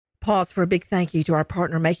Pause for a big thank you to our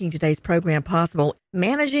partner making today's program possible.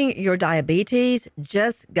 Managing your diabetes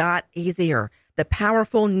just got easier. The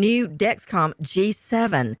powerful new Dexcom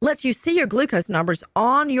G7 lets you see your glucose numbers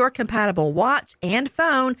on your compatible watch and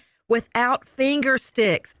phone without finger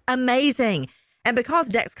sticks. Amazing. And because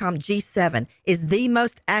Dexcom G7 is the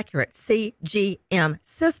most accurate CGM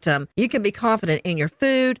system, you can be confident in your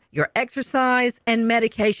food, your exercise, and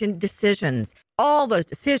medication decisions. All those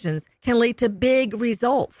decisions can lead to big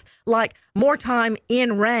results, like more time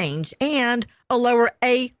in range and a lower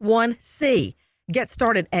A1C. Get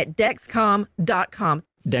started at Dexcom.com.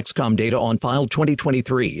 Dexcom data on file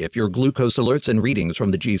 2023. If your glucose alerts and readings from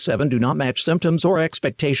the G7 do not match symptoms or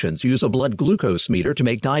expectations, use a blood glucose meter to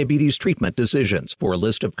make diabetes treatment decisions. For a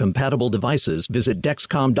list of compatible devices, visit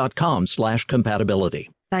Dexcom.com/compatibility.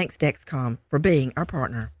 Thanks, Dexcom, for being our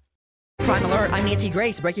partner. Crime Alert, I'm Nancy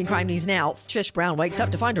Grace. Breaking crime news now. Trish Brown wakes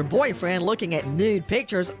up to find her boyfriend looking at nude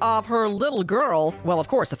pictures of her little girl. Well, of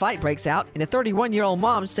course, a fight breaks out, and the 31-year-old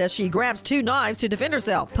mom says she grabs 2 knives to defend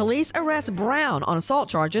herself. Police arrest Brown on assault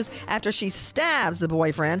charges after she stabs the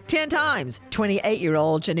boyfriend 10 times.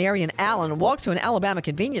 28-year-old Janarian Allen walks to an Alabama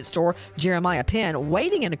convenience store. Jeremiah Penn,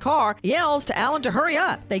 waiting in a car, yells to Allen to hurry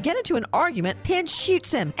up. They get into an argument. Penn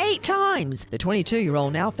shoots him 8 times. The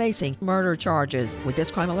 22-year-old now facing murder charges. With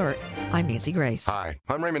this Crime Alert, I'm Nancy Grace. Hi,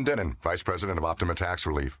 I'm Raymond Denon, Vice President of Optima Tax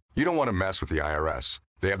Relief. You don't want to mess with the IRS.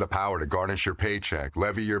 They have the power to garnish your paycheck,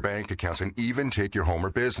 levy your bank accounts, and even take your home or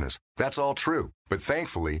business. That's all true. But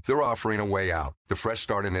thankfully, they're offering a way out, the Fresh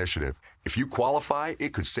Start Initiative. If you qualify,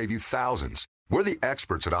 it could save you thousands. We're the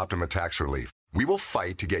experts at Optima Tax Relief. We will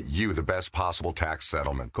fight to get you the best possible tax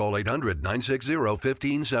settlement. Call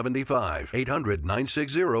 800-960-1575.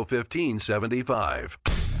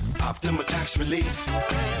 800-960-1575. Optima Tax Relief.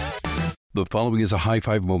 The following is a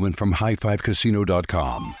high-five moment from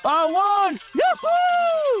highfivecasino.com. I won!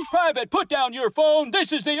 Yahoo! Private, put down your phone.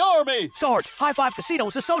 This is the Army. Sarge, High Five Casino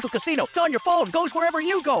is a social casino. It's on your phone. Goes wherever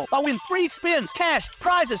you go. I win free spins, cash,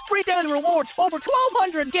 prizes, free daily rewards, over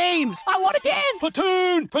 1,200 games. I won again.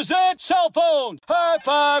 Platoon, present cell phone. High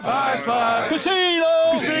Five. High Five.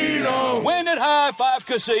 Casino. Casino. Win at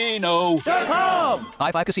highfivecasino.com.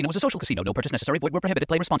 High Five Casino is a social casino. No purchase necessary. Void where prohibited.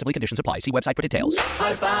 Play responsibly. Conditions apply. See website for details.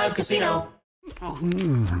 High Five Casino.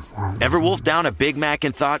 Ever wolfed down a Big Mac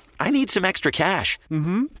and thought, I need some extra cash?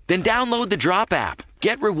 Mm-hmm. Then download the Drop app.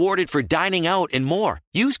 Get rewarded for dining out and more.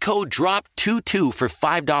 Use code DROP22 for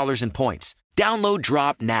 $5 in points. Download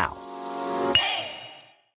Drop now.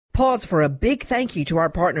 Pause for a big thank you to our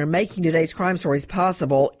partner making today's crime stories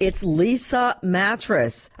possible. It's Leesa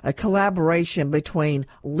Mattress, a collaboration between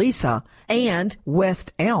Leesa and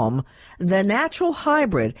West Elm. The natural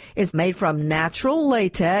hybrid is made from natural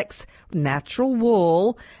latex, natural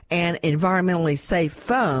wool, and environmentally safe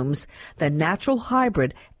foams. The natural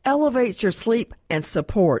hybrid elevates your sleep and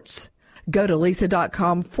supports. Go to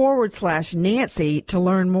Leesa.com/Nancy to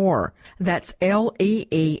learn more. That's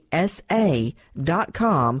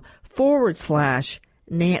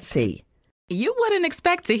LEESA.com/Nancy. You wouldn't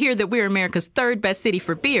expect to hear that we're America's 3rd best city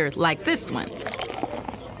for beer like this one.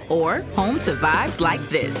 Or home to vibes like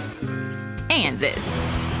this. And this.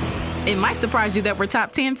 It might surprise you that we're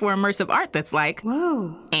top 10 for immersive art that's like,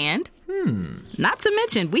 whoa. And, not to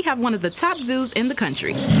mention, we have one of the top zoos in the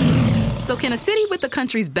country. So can a city with the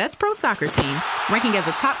country's best pro soccer team, ranking as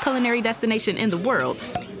a top culinary destination in the world,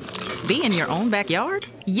 be in your own backyard?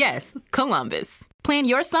 Yes, Columbus. Plan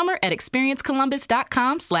your summer at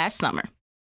ExperienceColumbus.com/summer.